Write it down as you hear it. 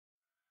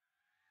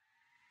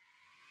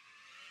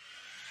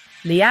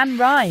LeAnn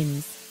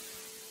Rimes.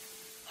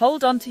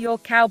 Hold on to your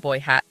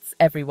cowboy hats,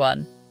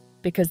 everyone,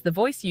 because The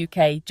Voice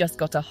UK just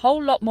got a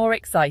whole lot more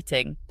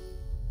exciting.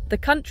 The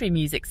country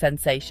music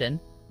sensation,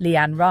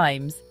 LeAnn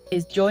Rimes,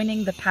 is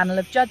joining the panel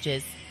of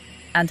judges,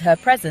 and her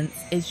presence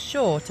is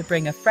sure to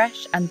bring a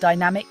fresh and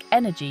dynamic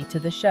energy to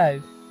the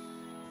show.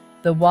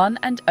 The one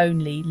and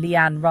only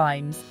LeAnn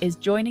Rimes is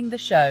joining the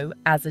show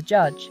as a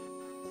judge,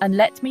 and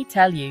let me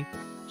tell you,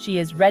 she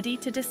is ready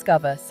to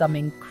discover some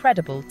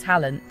incredible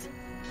talent.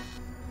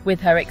 With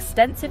her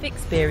extensive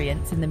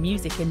experience in the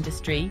music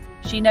industry,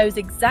 she knows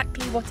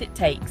exactly what it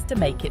takes to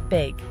make it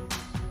big.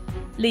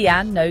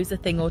 LeAnn knows a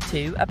thing or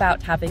two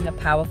about having a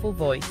powerful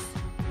voice.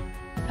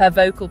 Her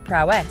vocal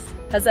prowess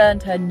has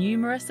earned her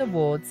numerous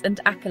awards and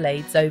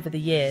accolades over the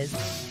years,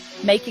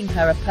 making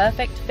her a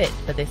perfect fit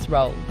for this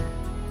role.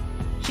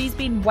 She's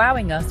been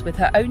wowing us with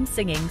her own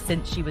singing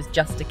since she was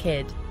just a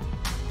kid.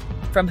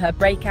 From her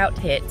breakout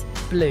hit,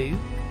 Blue,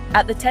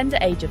 at the tender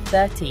age of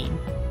 13,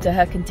 to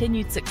her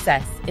continued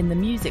success in the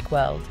music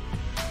world,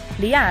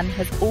 LeAnn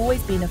has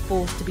always been a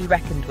force to be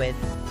reckoned with.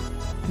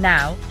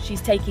 Now,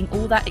 she's taking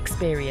all that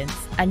experience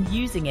and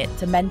using it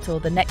to mentor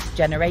the next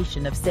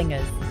generation of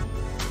singers.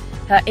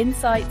 Her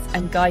insights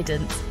and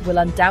guidance will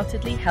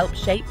undoubtedly help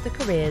shape the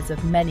careers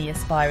of many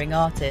aspiring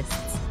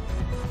artists.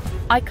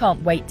 I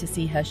can't wait to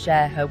see her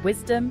share her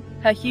wisdom,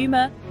 her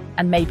humour,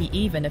 and maybe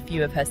even a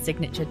few of her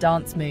signature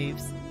dance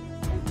moves.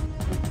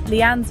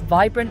 LeAnn's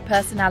vibrant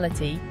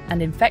personality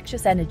and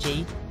infectious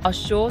energy are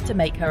sure to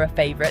make her a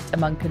favourite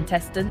among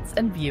contestants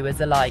and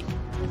viewers alike.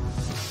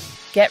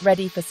 Get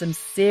ready for some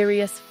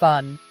serious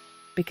fun,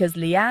 because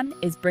LeAnn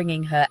is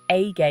bringing her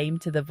A-game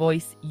to the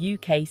Voice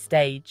UK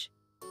stage.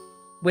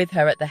 With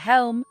her at the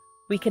helm,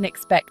 we can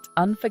expect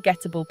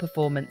unforgettable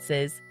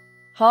performances,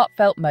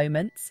 heartfelt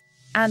moments,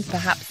 and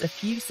perhaps a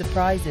few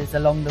surprises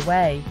along the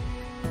way.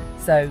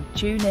 So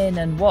tune in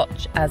and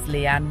watch as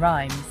LeAnn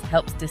Rimes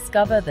helps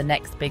discover the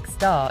next big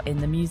star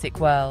in the music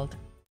world.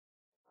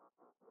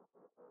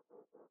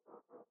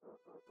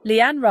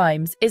 LeAnn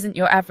Rimes isn't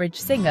your average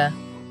singer.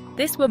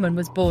 This woman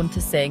was born to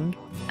sing,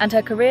 and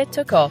her career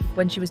took off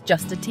when she was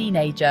just a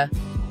teenager.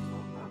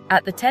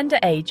 At the tender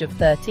age of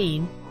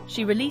 13,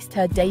 she released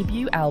her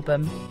debut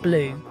album,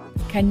 Blue.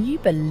 Can you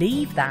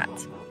believe that?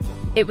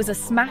 It was a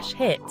smash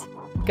hit,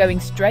 going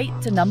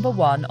straight to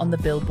 #1 on the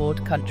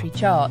Billboard country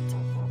chart.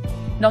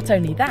 Not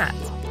only that,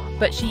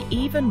 but she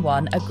even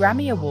won a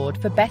Grammy Award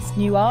for Best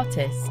New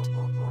Artist.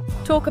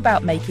 Talk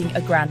about making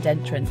a grand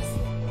entrance.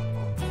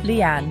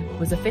 LeAnn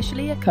was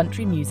officially a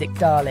country music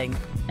darling,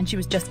 and she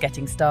was just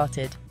getting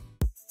started.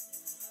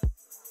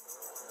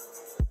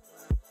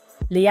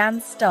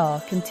 LeAnn's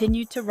star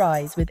continued to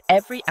rise with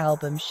every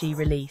album she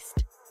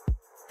released.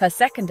 Her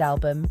second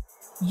album,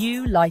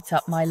 You Light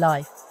Up My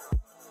Life,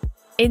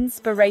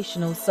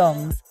 inspirational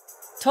songs,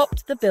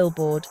 topped the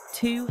Billboard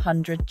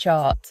 200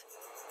 chart.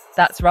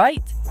 That's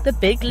right, the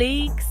big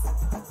leagues.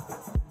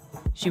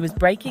 She was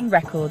breaking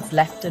records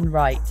left and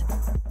right,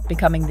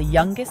 becoming the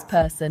youngest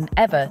person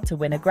ever to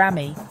win a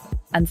Grammy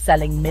and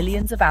selling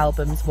millions of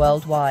albums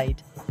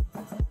worldwide.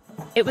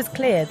 It was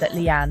clear that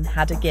LeAnn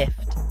had a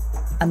gift,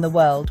 and the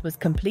world was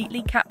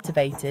completely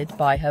captivated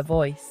by her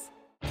voice.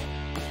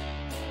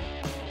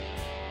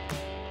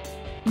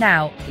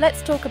 Now,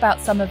 let's talk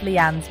about some of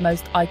LeAnn's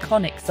most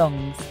iconic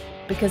songs,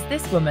 because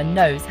this woman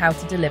knows how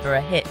to deliver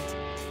a hit.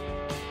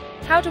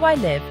 How Do I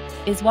Live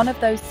is one of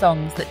those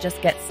songs that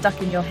just gets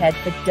stuck in your head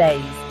for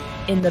days,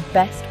 in the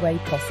best way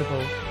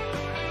possible.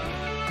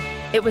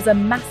 It was a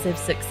massive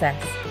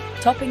success,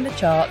 topping the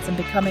charts and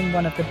becoming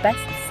one of the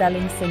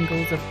best-selling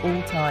singles of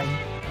all time.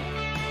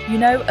 You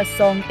know, a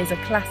song is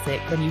a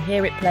classic when you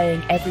hear it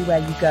playing everywhere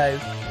you go,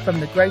 from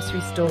the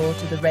grocery store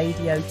to the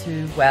radio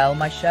to, well,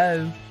 my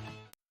show.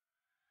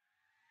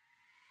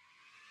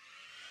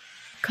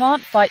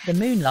 Can't fight the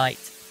moonlight,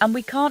 and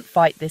we can't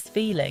fight this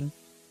feeling.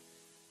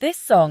 This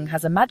song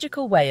has a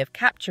magical way of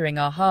capturing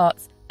our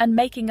hearts and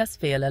making us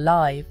feel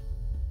alive.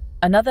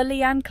 Another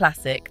LeAnn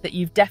classic that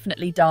you've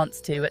definitely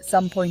danced to at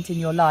some point in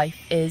your life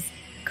is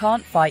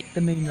Can't Fight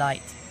the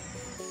Moonlight.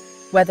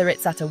 Whether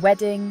it's at a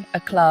wedding, a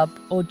club,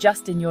 or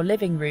just in your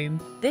living room,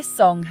 this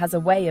song has a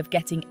way of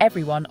getting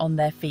everyone on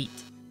their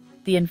feet.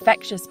 The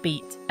infectious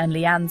beat and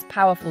LeAnn's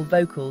powerful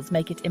vocals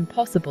make it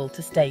impossible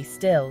to stay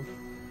still.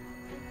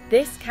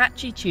 This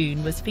catchy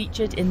tune was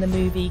featured in the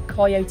movie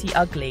Coyote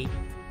Ugly,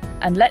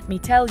 and let me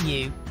tell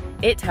you,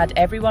 it had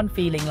everyone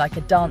feeling like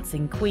a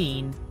dancing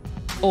queen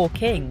or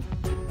king.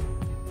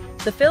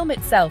 The film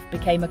itself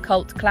became a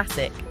cult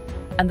classic,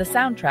 and the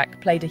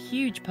soundtrack played a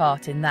huge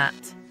part in that.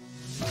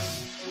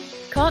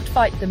 Can't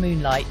Fight the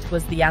Moonlight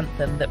was the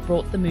anthem that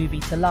brought the movie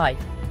to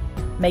life,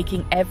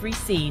 making every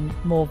scene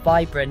more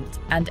vibrant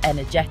and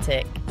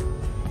energetic.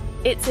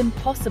 It's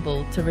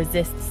impossible to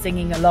resist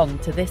singing along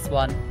to this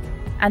one,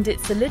 and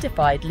it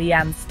solidified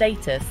LeAnn's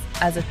status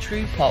as a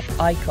true pop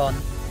icon.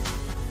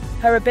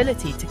 Her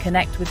ability to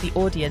connect with the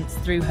audience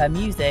through her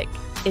music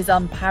is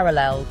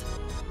unparalleled.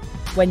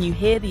 When you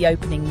hear the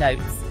opening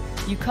notes,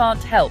 you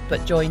can't help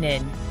but join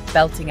in,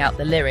 belting out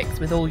the lyrics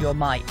with all your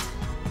might.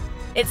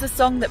 It's a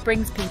song that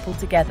brings people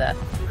together,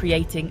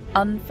 creating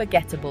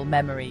unforgettable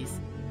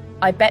memories.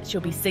 I bet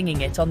she'll be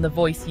singing it on The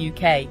Voice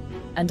UK,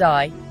 and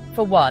I,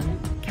 for one,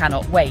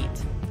 cannot wait.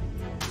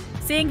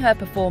 Seeing her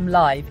perform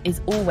live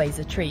is always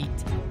a treat,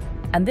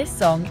 and this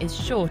song is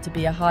sure to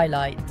be a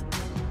highlight.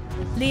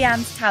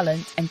 LeAnn's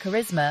talent and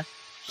charisma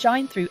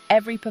shine through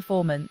every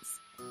performance,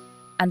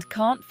 and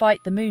Can't Fight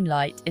the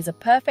Moonlight is a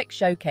perfect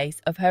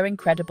showcase of her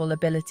incredible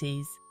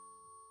abilities.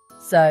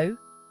 So,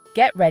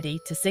 get ready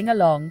to sing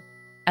along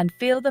and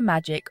feel the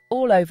magic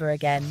all over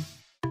again.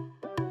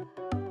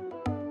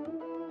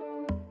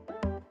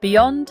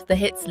 Beyond the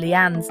hits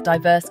LeAnn's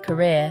diverse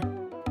career,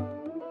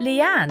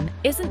 LeAnn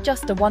isn't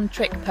just a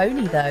one-trick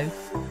pony though.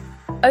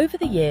 Over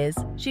the years,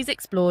 she's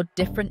explored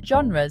different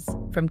genres,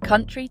 from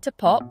country to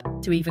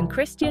pop to even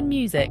Christian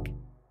music.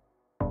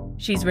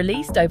 She's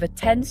released over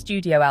 10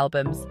 studio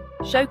albums,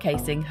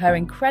 showcasing her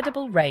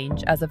incredible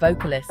range as a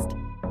vocalist.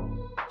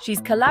 She's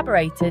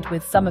collaborated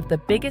with some of the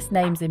biggest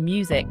names in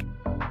music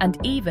and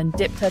even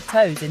dipped her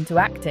toes into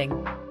acting.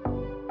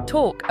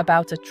 Talk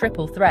about a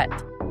triple threat.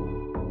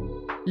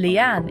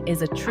 LeAnn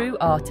is a true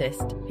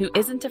artist who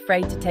isn't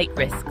afraid to take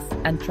risks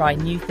and try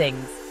new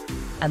things,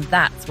 and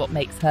that's what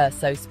makes her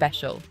so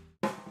special.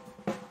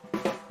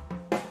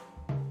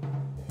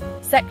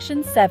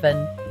 Section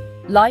 7.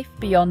 Life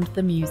Beyond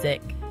the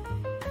Music.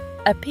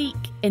 A peek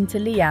into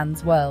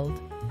LeAnn's world.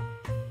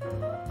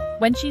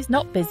 When she's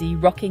not busy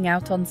rocking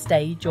out on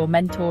stage or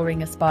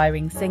mentoring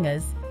aspiring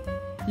singers,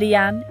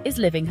 LeAnn is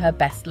living her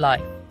best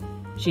life.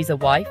 She's a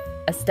wife,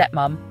 a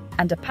stepmom,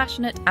 and a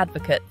passionate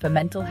advocate for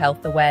mental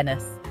health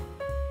awareness.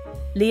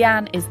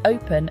 LeAnn is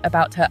open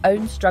about her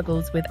own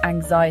struggles with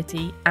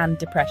anxiety and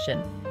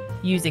depression,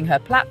 using her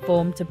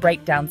platform to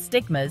break down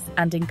stigmas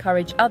and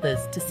encourage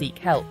others to seek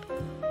help.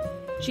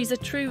 She's a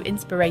true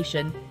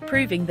inspiration,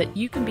 proving that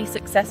you can be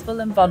successful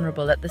and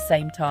vulnerable at the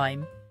same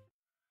time.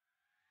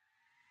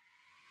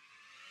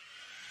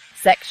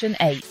 Section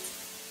 8.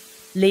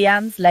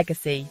 LeAnn's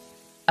Legacy.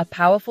 A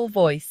powerful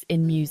voice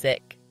in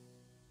music.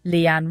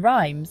 LeAnn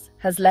Rimes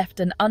has left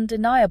an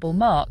undeniable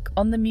mark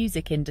on the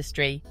music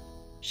industry.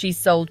 She's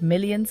sold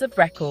millions of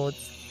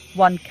records,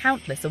 won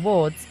countless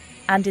awards,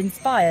 and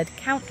inspired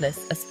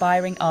countless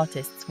aspiring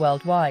artists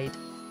worldwide.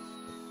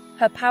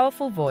 Her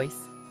powerful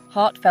voice,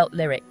 heartfelt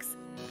lyrics,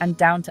 and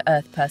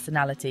down-to-earth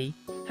personality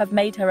have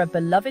made her a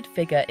beloved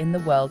figure in the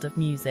world of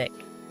music.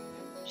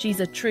 She's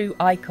a true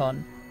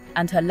icon,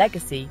 and her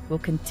legacy will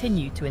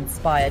continue to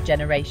inspire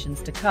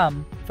generations to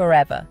come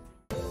forever.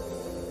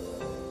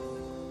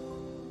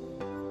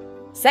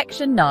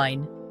 Section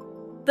 9.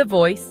 The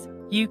Voice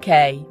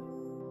UK.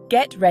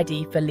 Get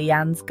ready for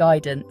LeAnn's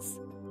guidance.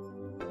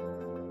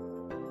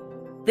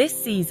 This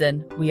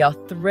season, we are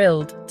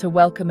thrilled to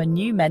welcome a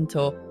new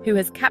mentor who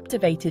has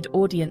captivated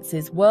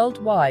audiences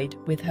worldwide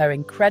with her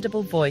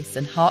incredible voice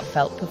and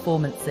heartfelt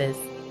performances.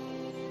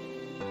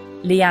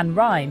 LeAnn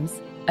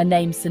Rimes, a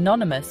name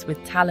synonymous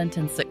with talent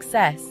and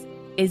success,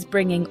 is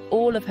bringing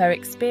all of her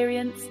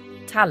experience,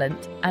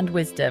 talent, and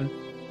wisdom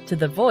to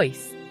The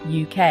Voice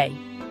UK.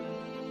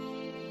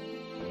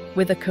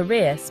 With a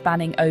career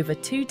spanning over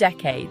 2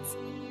 decades,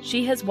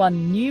 she has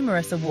won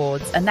numerous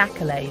awards and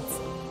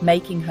accolades,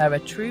 making her a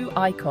true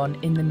icon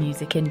in the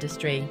music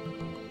industry.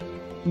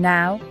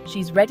 Now,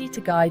 she's ready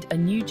to guide a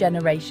new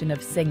generation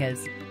of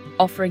singers,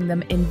 offering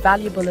them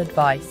invaluable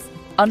advice,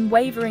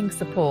 unwavering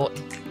support,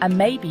 and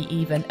maybe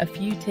even a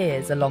few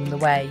tears along the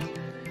way.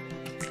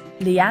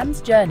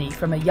 LeAnn's journey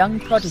from a young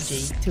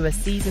prodigy to a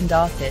seasoned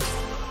artist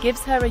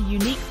gives her a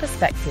unique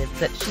perspective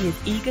that she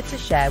is eager to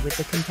share with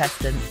the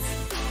contestants.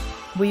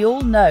 We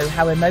all know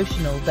how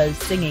emotional those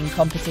singing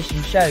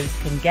competition shows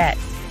can get.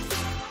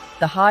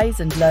 The highs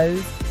and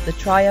lows, the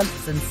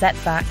triumphs and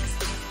setbacks,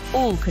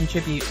 all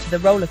contribute to the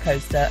roller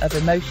coaster of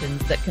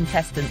emotions that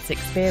contestants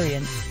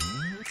experience.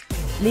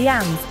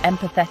 LeAnn's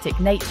empathetic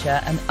nature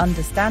and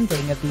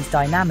understanding of these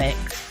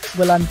dynamics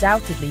will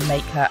undoubtedly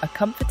make her a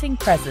comforting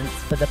presence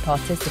for the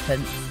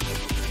participants.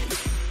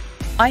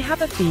 I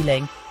have a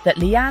feeling that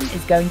LeAnn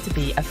is going to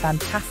be a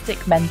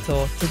fantastic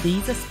mentor to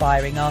these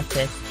aspiring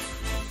artists.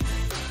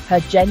 Her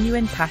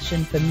genuine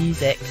passion for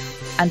music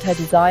and her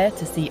desire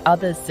to see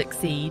others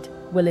succeed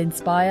will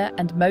inspire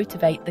and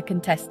motivate the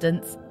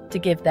contestants to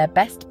give their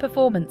best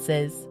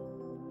performances.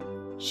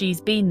 She's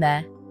been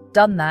there,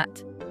 done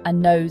that,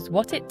 and knows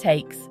what it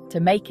takes to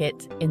make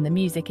it in the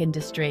music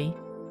industry.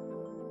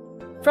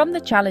 From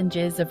the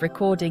challenges of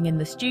recording in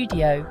the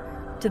studio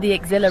to the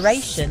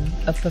exhilaration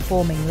of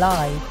performing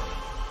live,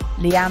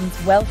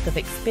 LeAnn's wealth of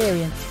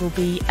experience will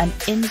be an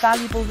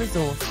invaluable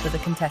resource for the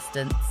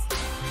contestants.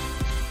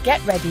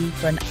 Get ready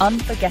for an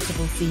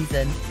unforgettable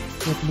season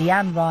with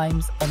LeAnn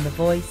Rimes on The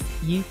Voice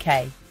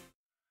UK.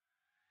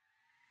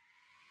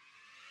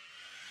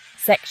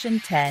 Section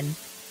 10.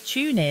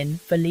 Tune in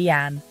for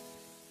LeAnn.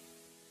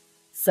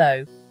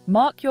 So,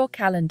 mark your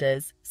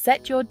calendars,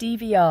 set your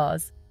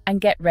DVRs,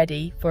 and get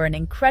ready for an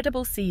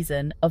incredible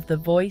season of The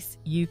Voice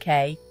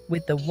UK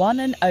with the one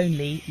and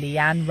only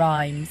LeAnn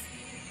Rimes.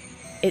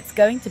 It's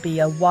going to be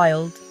a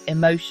wild,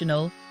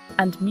 emotional,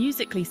 and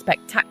musically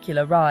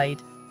spectacular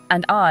ride,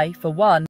 And I, for one,